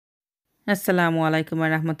আসসালামু আলাইকুম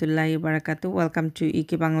রহমতুল্লাহি বারাকাতু। Welcome to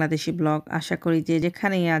E K Bangladeshi blog. আশা করি যে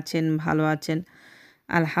যেখানেই আছেন ভালো আছেন।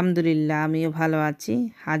 আলহামদুলিল্লাহ আমিও ভালো আছি।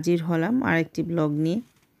 হাজির হলাম আরেকটি ব্লগ নিয়ে।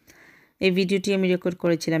 এই ভিডিওটি আমি রেকর্ড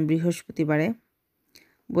করেছিলাম বৃহস্পতিবারে।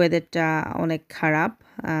 ওয়েদারটা অনেক খারাপ,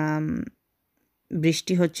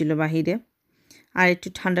 বৃষ্টি হচ্ছিল বাহিরে, আর একটু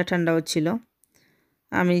ঠান্ডা ঠান্ডাও ছিল।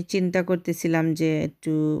 আমি চিন্তা করতেছিলাম যে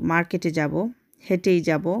একটু মার্কেটে যাব, হেঁটেই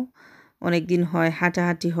যাব। অনেক দিন হয়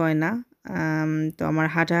হাঁটাহাঁটি হয় না। তো আমার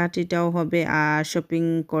হাঁটাহাঁটিটাও হবে আর শপিং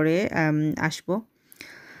করে আসবো।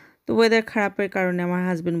 তো ওয়েদার খারাপের কারণে আমার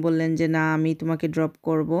হাজবেন্ড বললেন যে না, আমি তোমাকে ড্রপ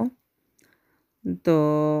করব। তো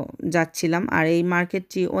যাচ্ছিলাম। আর এই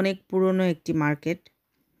মার্কেটটি অনেক পুরনো একটি মার্কেট।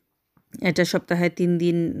 এটা সপ্তাহে 3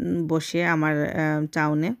 দিন বসে আমার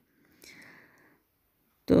টাউনে।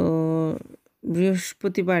 তো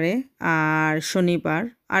বৃহস্পতিবারে আর শনিবার,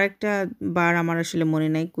 আরেকটা বার আমার আসলে মনে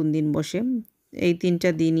নাই কোন দিন বসে। এই 3টা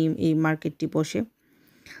দিনই এই মার্কেটটি বসে।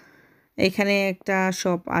 এখানে একটা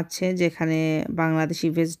শপ আছে যেখানে বাংলাদেশি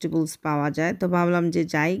ভেজিটেবলস পাওয়া যায়। তো ভাবলাম যে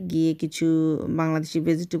যাই, গিয়ে কিছু বাংলাদেশি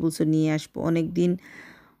ভেজিটেবলসও নিয়ে আসবো। অনেক দিন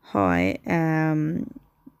হয়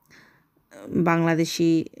বাংলাদেশি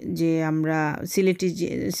যে আমরা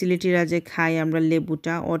সিলেটিরা যে খাই আমরা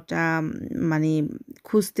লেবুটা, ওটা মানে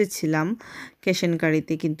খুঁজতেছিলাম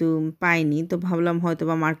কেশনকারিতে, কিন্তু পাইনি। তো ভাবলাম হয়তো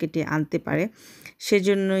বা মার্কেটে আনতে পারে,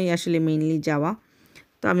 সেজন্যই আসলে মেইনলি যাওয়া।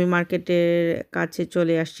 তো আমি মার্কেটের কাছে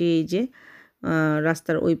চলে আসছি। এই যে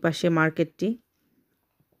রাস্তার ওই পাশে মার্কেটটি।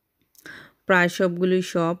 প্রায় সবগুলোই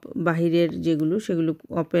শপ, বাহিরের যেগুলো সেগুলো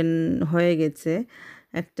ওপেন হয়ে গেছে।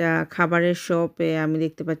 একটা খাবারের শপে আমি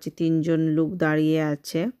দেখতে পাচ্ছি 3 জন লোক দাঁড়িয়ে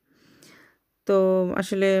আছে। তো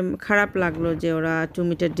আসলে খারাপ লাগলো যে ওরা 2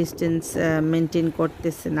 মিটার ডিস্টেন্স মেনটেন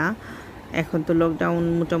করতেছে না। এখন তো লকডাউন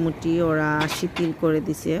মোটামুটি ওরা শিথিল করে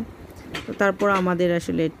দিছে। তো তারপর আমাদের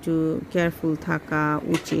আসলে একটু কেয়ারফুল থাকা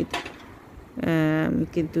উচিত।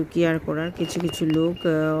 কিন্তু কি আর করার, কিছু কিছু লোক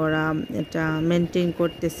ওরা এটা মেনটেন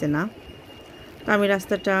করতেছে না। তো আমি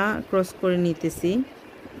রাস্তাটা ক্রস করে নিতেছি।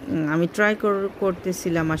 আমি ট্রাই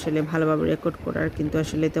করতেছিলাম আসলে ভালোভাবে রেকর্ড করার, কিন্তু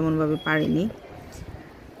আসলে তেমনভাবে পারিনি।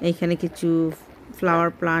 এইখানে কিছু ফ্লাওয়ার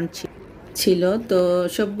প্লান্ট ছিল, তো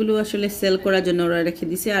সবগুলো আসলে সেল করার জন্য ওরা রেখে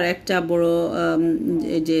দিছে। আর একটা বড়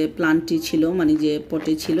যে প্লান্টটি ছিল, মানে যে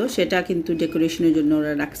পটে ছিল, সেটা কিন্তু ডেকোরেশনের জন্য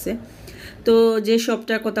ওরা রাখছে। তো যে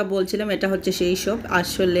শপটার কথা বলছিলাম, এটা হচ্ছে সেই শপ।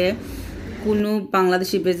 আসলে কোনো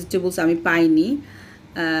বাংলাদেশি ভেজিটেবলস আমি পাইনি।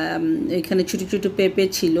 এখানে ছোটো ছোটো পেঁপে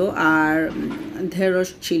ছিল আর ঢেঁড়স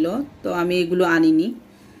ছিল, তো আমি এগুলো আনিনি।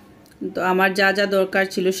 তো আমার যা যা দরকার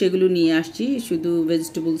ছিল সেগুলো নিয়ে আসছি, শুধু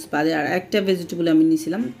ভেজিটেবলস বাদে। আর একটা ভেজিটেবল আমি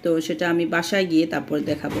নিয়েছিলাম, তো সেটা আমি বাসায় গিয়ে তারপর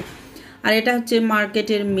দেখাবো। আর এটা হচ্ছে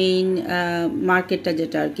মার্কেটের মেইন মার্কেটটা,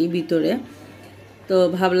 যেটা আর কি ভিতরে। তো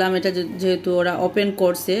ভাবলাম এটা যেহেতু ওরা ওপেন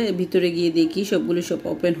করছে, ভিতরে গিয়ে দেখি সবগুলো শপ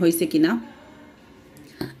ওপেন হয়েছে কিনা।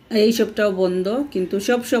 এই শপটাও বন্ধ, কিন্তু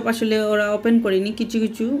সব শপ আসলে ওরা ওপেন করেনি। কিছু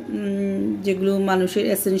কিছু যেগুলো মানুষের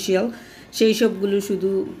এসেনশিয়াল সেই সবগুলো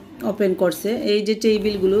শুধু ওপেন করছে। এই যে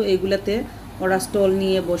টেবিলগুলো, এইগুলাতে ওরা স্টল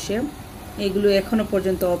নিয়ে বসে, এইগুলো এখনও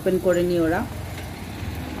পর্যন্ত ওপেন করেনি ওরা।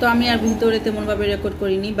 তো আমি আর ভিতরে তেমনভাবে রেকর্ড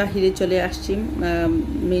করিনি, বাহিরে চলে আসছি,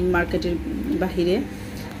 মেইন মার্কেটের বাহিরে।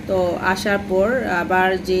 তো আসার পর আবার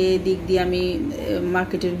যে দিক দিয়ে আমি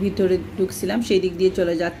মার্কেটের ভিতরে ঢুকছিলাম সেই দিক দিয়ে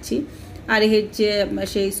চলে যাচ্ছি। আর এই হচ্ছে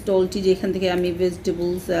সেই স্টলটি যেখান থেকে আমি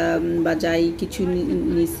ভেজিটেবলস বা যাই কিছু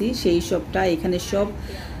নিছি, সেই শপটা। এখানে সব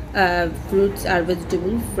ফ্রুটস আর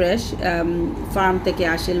ভেজিটেবল ফ্রেশ ফার্ম থেকে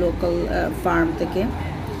আসে, লোকাল ফার্ম থেকে।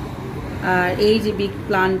 আর এই যে বিগ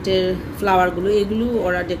প্লান্টের ফ্লাওয়ারগুলো, এগুলো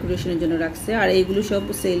ওরা ডেকোরেশনের জন্য রাখছে, আর এইগুলো সব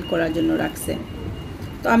সেল করার জন্য রাখছে।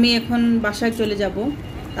 তো আমি এখন বাসায় চলে যাব,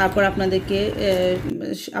 তারপর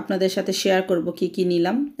আপনাদের সাথে শেয়ার করব কি কি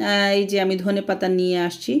নিলাম। এই যে আমি ধনেপাতা নিয়ে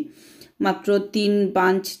আসছি, মাত্র 3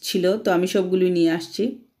 বাঞ্চ ছিল, তো আমি সবগুলোই নিয়ে আসছি।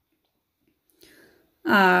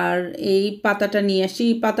 আর এই পাতাটা নিয়ে আসছি।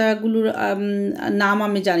 এই পাতাগুলোর নাম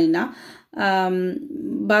আমি জানি না,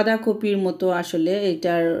 বাঁধাকপির মতো আসলে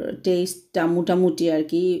এটার টেস্টটা মোটামুটি আর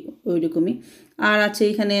কি ওই রকমই। আর আছে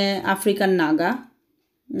এখানে আফ্রিকান নাগা,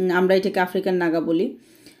 আমরা এটাকে আফ্রিকান নাগা বলি।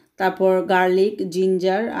 তারপর গার্লিক,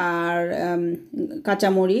 জিঞ্জার আর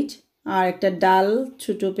কাঁচামরিচ, আর একটা ডাল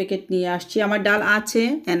ছোটো প্যাকেট নিয়ে আসছি। আমার ডাল আছে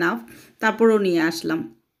এনাফ, তারপরও নিয়ে আসলাম।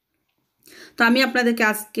 তো আমি আপনাদেরকে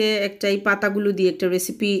আজকে একটা এই পাতাগুলো দিয়ে একটা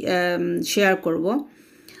রেসিপি শেয়ার করব।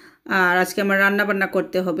 আর আজকে আমার রান্না বান্না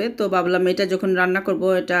করতে হবে, তো ভাবলাম এটা যখন রান্না করব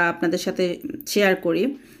এটা আপনাদের সাথে শেয়ার করি,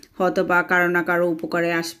 হয়তো বা কারো না কারো উপকারে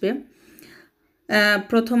আসবে।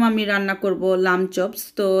 প্রথম আমি রান্না করব লাম চপস।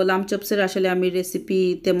 তো লাম চপসের আসলে আমি রেসিপি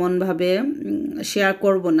তেমনভাবে শেয়ার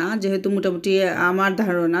করব না, যেহেতু মোটামুটি আমার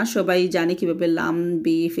ধারণা সবাই জানে কীভাবে লাম,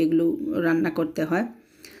 বিফ এগুলো রান্না করতে হয়।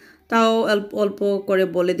 তো তাও অল্প অল্প করে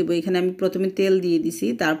বলে দিব। এখানে আমি প্রথমে তেল দিয়ে দিছি,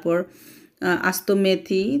 তারপর আস্ত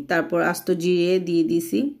মেথি, তারপর আস্ত জিরে দিয়ে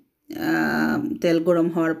দিছি। তেল গরম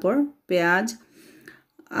হওয়ার পর পেঁয়াজ,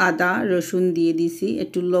 আদা, রসুন দিয়ে দিছি,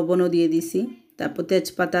 একটু লবণও দিয়ে দিছি, তারপর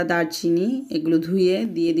তেজপাতা, দারচিনি এগুলো ধুয়ে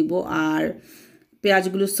দিয়ে দিব। আর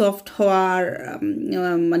পেঁয়াজগুলো সফট হওয়ার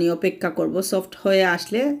মানে অপেক্ষা করব। সফট হয়ে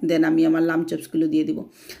আসলে দেন আমি আমার লাম চিপসগুলো দিয়ে দিব।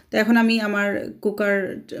 তো এখন আমি আমার কুকার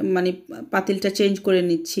মানে পাতিলটা চেঞ্জ করে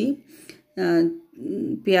নিচ্ছি।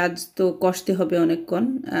 পেঁয়াজ তো কষতে হবে অনেকক্ষণ,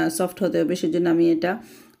 সফট হতে হবে, সেজন্য আমি এটা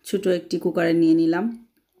ছোটো একটি কুকারে নিয়ে নিলাম।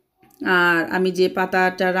 আর আমি যে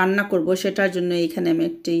পাতাটা রান্না করব সেটার জন্য এখানে আমি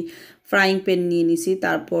একটি ফ্রাইং প্যান নিয়ে নিছি।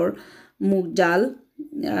 তারপর মুগ ডাল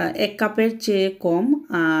 1 কাপের চেয়ে কম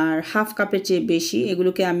আর হাফ কাপের চেয়ে বেশি,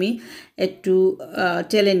 এগুলোকে আমি একটু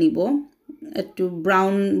টেলে নিব, একটু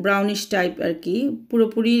ব্রাউনিশ টাইপ আর কি,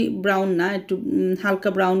 পুরোপুরি ব্রাউন না, একটু হালকা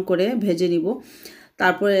ব্রাউন করে ভেজে নিব।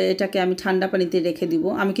 তারপরে এটাকে আমি ঠান্ডা পানিতে রেখে দিব।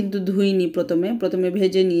 আমি কিন্তু ধুইনি, প্রথমে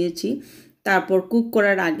ভেজে নিয়েছি। তারপর কুক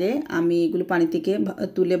করার আগে আমি এগুলো পানি থেকে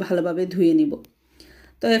তুলে ভালোভাবে ধুয়ে নিব।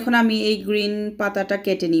 তো এখন আমি এই গ্রিন পাতাটা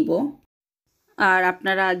কেটে নিব। আর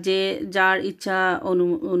আপনারা যার ইচ্ছা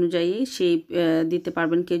অনুযায়ী সেই দিতে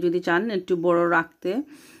পারবেন। কেউ যদি চান একটু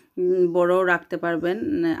বড় রাখতে পারবেন।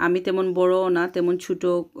 আমি তেমন বড়ও না, তেমন ছোটো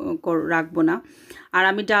রাখবো না। আর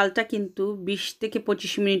আমি ডালটা কিন্তু 20 থেকে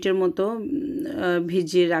 25 মিনিটের মতো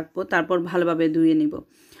ভিজিয়ে রাখবো, তারপর ভালোভাবে ধুয়ে নিব।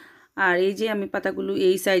 আর এই যে আমি পাতাগুলো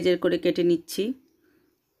এই সাইজের করে কেটে নিচ্ছি।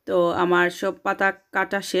 তো আমার সব পাতা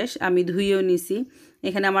কাটা শেষ, আমি ধুয়েও নিছি।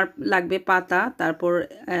 এখানে আমার লাগবে পাতা, তারপর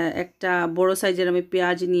একটা বড় সাইজের আমি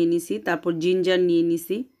পেঁয়াজ নিয়ে নিছি, তারপর জিঞ্জার নিয়ে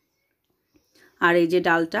নিছি, আর এই যে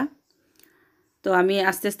ডালটা। তো আমি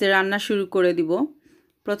আস্তে আস্তে রান্না শুরু করে দিব।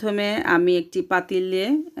 প্রথমে আমি একটি পাতিলে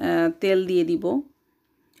তেল দিয়ে দিব।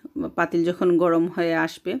 পাতিল যখন গরম হয়ে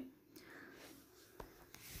আসবে,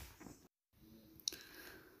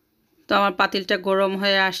 তো আমার পাতিলটা গরম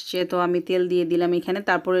হয়ে আসছে, তো আমি তেল দিয়ে দিলাম এখানে।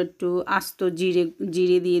 তারপর একটু আস্ত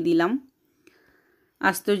জিরে দিয়ে দিলাম।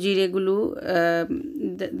 আস্ত জিরেগুলো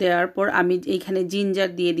দেওয়ার পর আমি এইখানে জিঞ্জার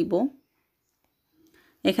দিয়ে দিব।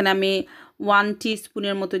 এখানে আমি 1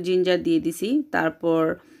 টিস্পুনের মতো জিঞ্জার দিয়ে দিছি। তারপর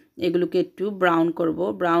এগুলোকে একটু ব্রাউন করব।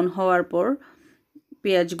 ব্রাউন হওয়ার পর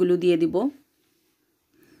পেঁয়াজগুলো দিয়ে দিব।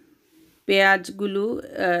 পেঁয়াজগুলো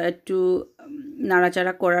একটু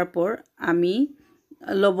নাড়াচাড়া করার পর আমি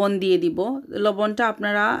লবণ দিয়ে দিব। লবণটা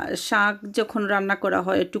আপনারা শাক যখন রান্না করা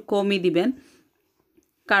হয় একটু কমই দিবেন,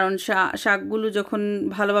 কারণ শাকগুলো যখন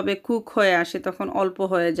ভালোভাবে কুক হয়ে আসে তখন অল্প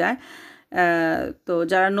হয়ে যায়। তো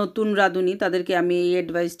যারা নতুন রাঁধুনি তাদেরকে আমি এই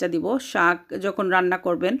অ্যাডভাইসটা দিব, শাক যখন রান্না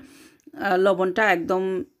করবেন লবণটা একদম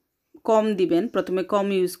কম দিবেন, প্রথমে কম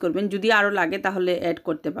ইউজ করবেন, যদি আরও লাগে তাহলে অ্যাড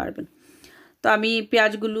করতে পারবেন। তো আমি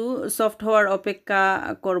পেঁয়াজগুলো সফট হওয়ার অপেক্ষা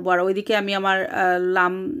করব। আর ওইদিকে আমি আমার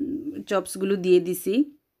লাম চপসগুলো দিয়ে দিছি।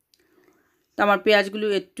 তো আমার পেঁয়াজগুলো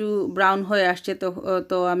একটু ব্রাউন হয়ে আসছে,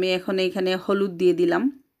 তো আমি এখন এখানে হলুদ দিয়ে দিলাম।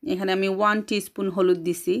 এখানে আমি 1 টিস্পুন হলুদ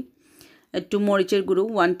দিছি, একটু মরিচের গুঁড়ো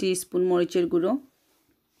 1 টিস্পুন মরিচের গুঁড়ো,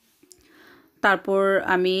 তারপর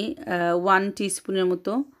আমি 1 টিস্পুনের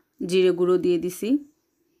মতো জিরে গুঁড়ো দিয়ে দিছি।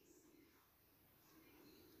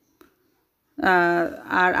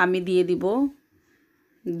 আর আমি দিয়ে দিব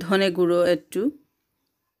ধনে গুঁড়ো একটু।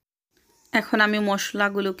 এখন আমি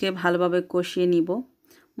মশলাগুলোকে ভালোভাবে কষিয়ে নিব।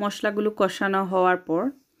 মশলাগুলো কষানো হওয়ার পর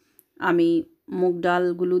আমি মুগ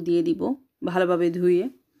ডালগুলো দিয়ে দিব ভালোভাবে ধুয়ে।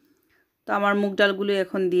 তো আমার মুগ ডালগুলো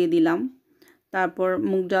এখন দিয়ে দিলাম। তারপর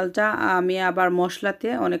মুগ ডালটা আমি আবার মশলাতে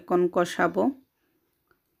অনেকক্ষণ কষাবো।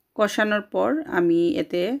 কষানোর পর আমি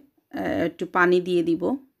এতে একটু পানি দিয়ে দিব।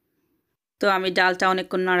 তো আমি ডালটা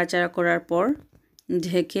অনেকক্ষণ নাড়াচাড়া করার পর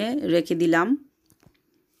ঢেকে রেখে দিলাম।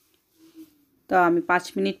 তো আমি 5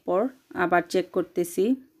 মিনিট পর আবার চেক করতেছি,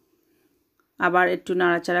 আবার একটু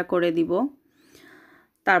নাড়াচাড়া করে দিব।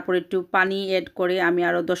 তারপর একটু পানি অ্যাড করে আমি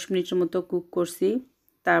আরও 10 মিনিটের মতো কুক করছি।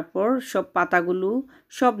 তারপর সব পাতাগুলো,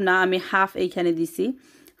 সব না, আমি হাফ এইখানে দিছি,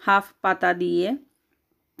 হাফ পাতা দিয়ে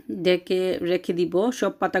ঢেকে রেখে দিব।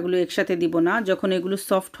 সব পাতাগুলো একসাথে দিব না, যখন এগুলো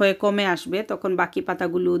সফট হয়ে কমে আসবে তখন বাকি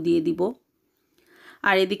পাতাগুলো দিয়ে দিব।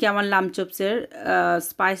 আর এদিকে আমার লাম চপসের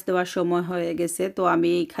স্পাইস দেওয়ার সময় হয়ে গেছে। তো আমি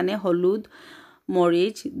এখানে হলুদ,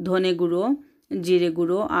 মরিচ, ধনে গুঁড়ো, জিরে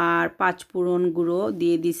গুঁড়ো আর 5 ফোড়ন গুঁড়ো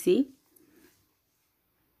দিয়ে দিছি।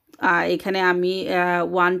 আর এখানে আমি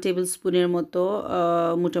 1 টেবিল স্পুনের মতো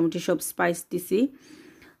মোটামুটি সব স্পাইস দিছি।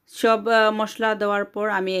 সব মশলা দেওয়ার পর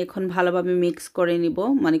আমি এখন ভালোভাবে মিক্স করে নিব,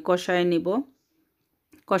 মানে কষায় নিব।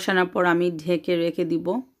 কষানোর পর আমি ঢেকে রেখে দিব।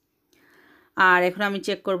 আর এখন আমি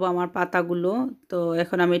চেক করব আমার পাতাগুলো। তো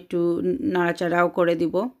এখন আমি একটু নাড়াচাড়াও করে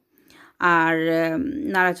দিব। আর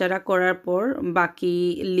নাড়াচাড়া করার পর বাকি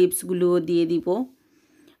লিভসগুলোও দিয়ে দিব।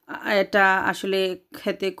 এটা আসলে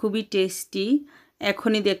খেতে খুবই টেস্টি।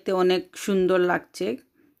 এখনই দেখতে অনেক সুন্দর লাগছে,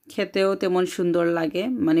 খেতেও তেমন সুন্দর লাগে,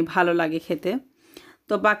 মানে ভালো লাগে খেতে।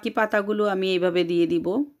 তো বাকি পাতাগুলো আমি এইভাবে দিয়ে দিব।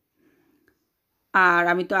 আর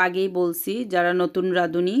আমি তো আগেই বলছি, যারা নতুন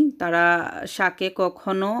রাঁধুনি তারা শাকে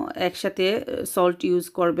কখনো একসাথে সল্ট ইউজ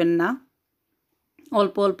করবেন না,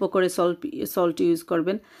 অল্প অল্প করে সল্ট ইউজ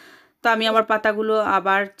করবেন। তো আমি আমার পাতাগুলো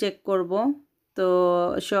আবার চেক করব। তো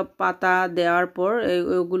সব পাতা দেওয়ার পর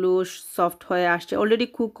ওগুলো সফট হয়ে আসছে, অলরেডি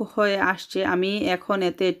কুক হয়ে আসছে। আমি এখন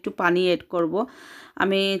এতে একটু পানি এড করব।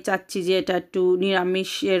 আমি চাচ্ছি যে এটা একটু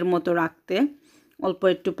নিরামিষের মতো রাখতে, অল্প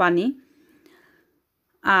একটু পানি।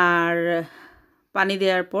 আর পানি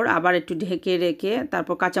দেওয়ার পর আবার একটু ঢেকে রেখে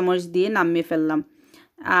তারপর কাঁচামরিচ দিয়ে নামিয়ে ফেললাম।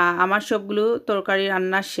 আমার সবগুলো তরকারি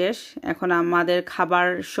রান্না শেষ, এখন আমাদের খাবার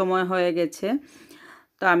সময় হয়ে গেছে।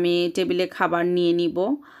 তো আমি টেবিলে খাবার নিয়ে নিব।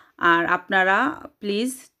 আর আপনারা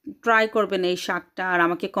প্লিজ ট্রাই করবেন এই শাকটা, আর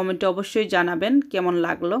আমাকে কমেন্টে অবশ্যই জানাবেন কেমন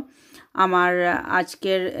লাগলো। আমার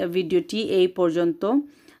আজকের ভিডিওটি এই পর্যন্ত।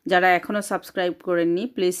 যারা এখনও সাবস্ক্রাইব করেননি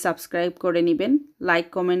প্লিজ সাবস্ক্রাইব করে নেবেন, লাইক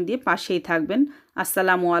কমেন্ট দিয়ে পাশেই থাকবেন।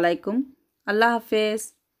 আসসালামু আলাইকুম, আল্লাহ হাফেজ।